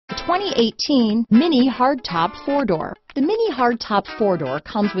The 2018 MINI Hardtop 4-door. The MINI Hardtop 4-door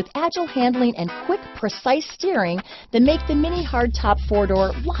comes with agile handling and quick, precise steering that make the MINI Hardtop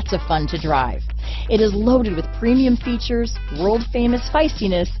 4-door lots of fun to drive. It is loaded with premium features, world-famous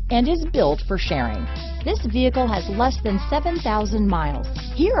feistiness, and is built for sharing. This vehicle has less than 7,000 miles.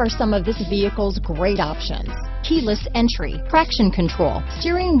 Here are some of this vehicle's great options: keyless entry, traction control,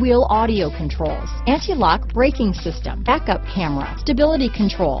 steering wheel audio controls, anti-lock braking system, backup camera, stability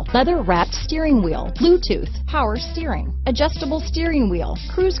control, leather-wrapped steering wheel, Bluetooth, power steering, adjustable steering wheel,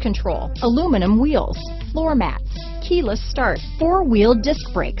 cruise control, aluminum wheels, floor mats, keyless start, 4-wheel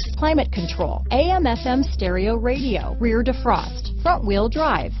disc brakes, climate control, AM/FM stereo radio, rear defrost, front-wheel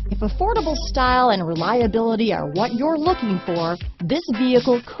drive. If affordable style and reliability are what you're looking for, this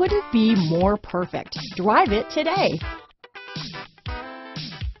vehicle couldn't be more perfect. Drive it today.